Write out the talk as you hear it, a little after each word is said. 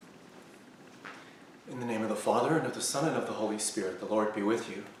In the name of the Father, and of the Son, and of the Holy Spirit, the Lord be with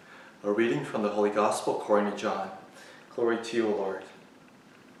you. A reading from the Holy Gospel according to John. Glory to you, O Lord.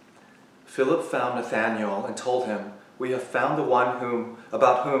 Philip found Nathanael and told him, "We have found the one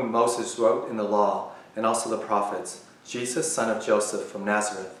about whom Moses wrote in the law, and also the prophets, Jesus, son of Joseph from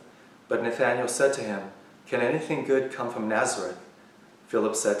Nazareth." But Nathanael said to him, "Can anything good come from Nazareth?"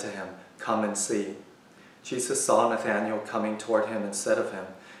 Philip said to him, "Come and see." Jesus saw Nathanael coming toward him and said of him,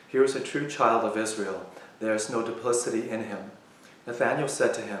 "Here is a true child of Israel. There is no duplicity in him." Nathanael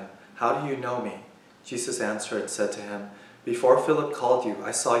said to him, "How do you know me?" Jesus answered and said to him, "Before Philip called you,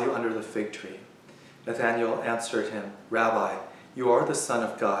 I saw you under the fig tree." Nathanael answered him, "Rabbi, you are the Son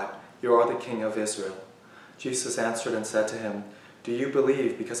of God. You are the King of Israel." Jesus answered and said to him, "Do you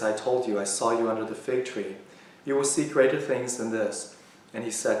believe because I told you I saw you under the fig tree? You will see greater things than this." And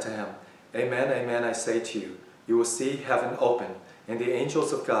he said to him, "Amen, amen, I say to you, you will see heaven open, and the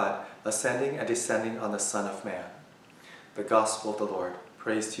angels of God ascending and descending on the Son of Man." The Gospel of the Lord.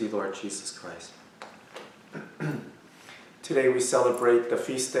 Praise to you, Lord Jesus Christ. Today we celebrate the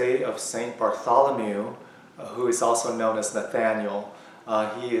feast day of Saint Bartholomew, who is also known as Nathanael.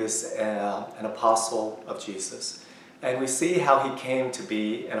 He is an apostle of Jesus. And we see how he came to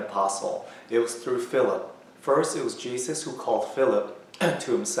be an apostle. It was through Philip. First, it was Jesus who called Philip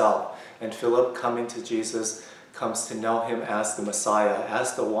to himself. And Philip, coming to Jesus, comes to know him as the Messiah,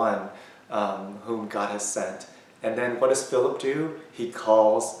 as the one whom God has sent. And then what does Philip do? He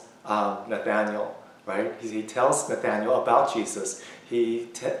calls Nathanael, right? He tells Nathanael about Jesus. He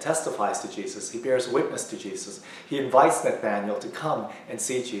testifies to Jesus. He bears witness to Jesus. He invites Nathanael to come and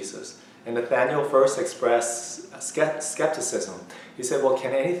see Jesus. And Nathanael first expressed skepticism. He said, "Well,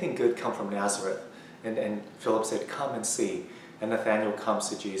 can anything good come from Nazareth?" And Philip said, "Come and see." And Nathanael comes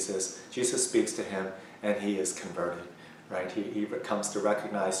to Jesus. Jesus speaks to him, and he is converted, right? He comes to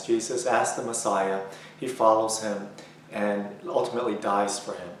recognize Jesus as the Messiah. He follows him and ultimately dies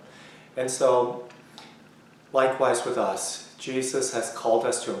for him. And so, likewise with us, Jesus has called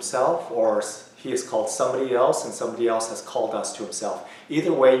us to himself, or he has called somebody else, and somebody else has called us to himself.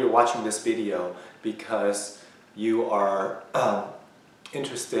 Either way, you're watching this video because you are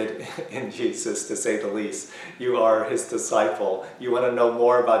interested in Jesus, to say the least. You are his disciple. You want to know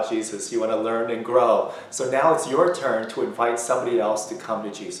more about Jesus. You want to learn and grow. So now it's your turn to invite somebody else to come to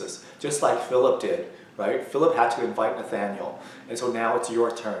Jesus, just like Philip did, right? Philip had to invite Nathanael. And so now it's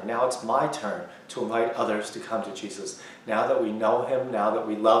your turn. Now it's my turn to invite others to come to Jesus. Now that we know him, now that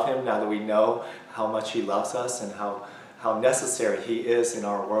we love him, now that we know how much he loves us and how necessary he is in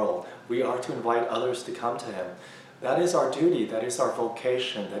our world, we are to invite others to come to him. That is our duty, that is our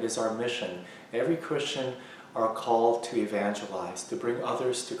vocation, that is our mission. Every Christian are called to evangelize, to bring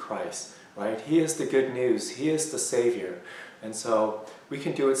others to Christ, right? He is the good news, he is the Savior. And so we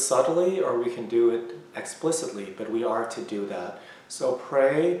can do it subtly or we can do it explicitly, but we are to do that. So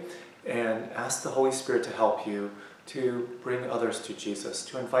pray and ask the Holy Spirit to help you to bring others to Jesus,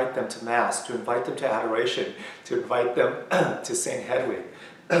 to invite them to Mass, to invite them to adoration, to invite them to St. Hedwig,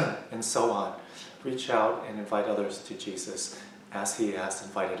 and so on. Reach out and invite others to Jesus as he has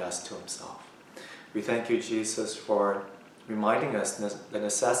invited us to himself. We thank you, Jesus, for reminding us the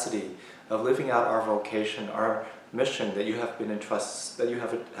necessity of living out our vocation, our mission that you have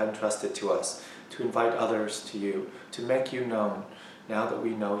entrusted to us, to invite others to you, to make you known now that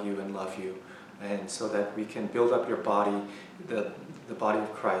we know you and love you, and so that we can build up your body, the body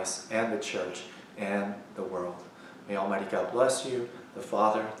of Christ, and the church, and the world. May Almighty God bless you, the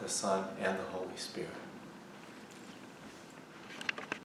Father, the Son, and the Holy Spirit.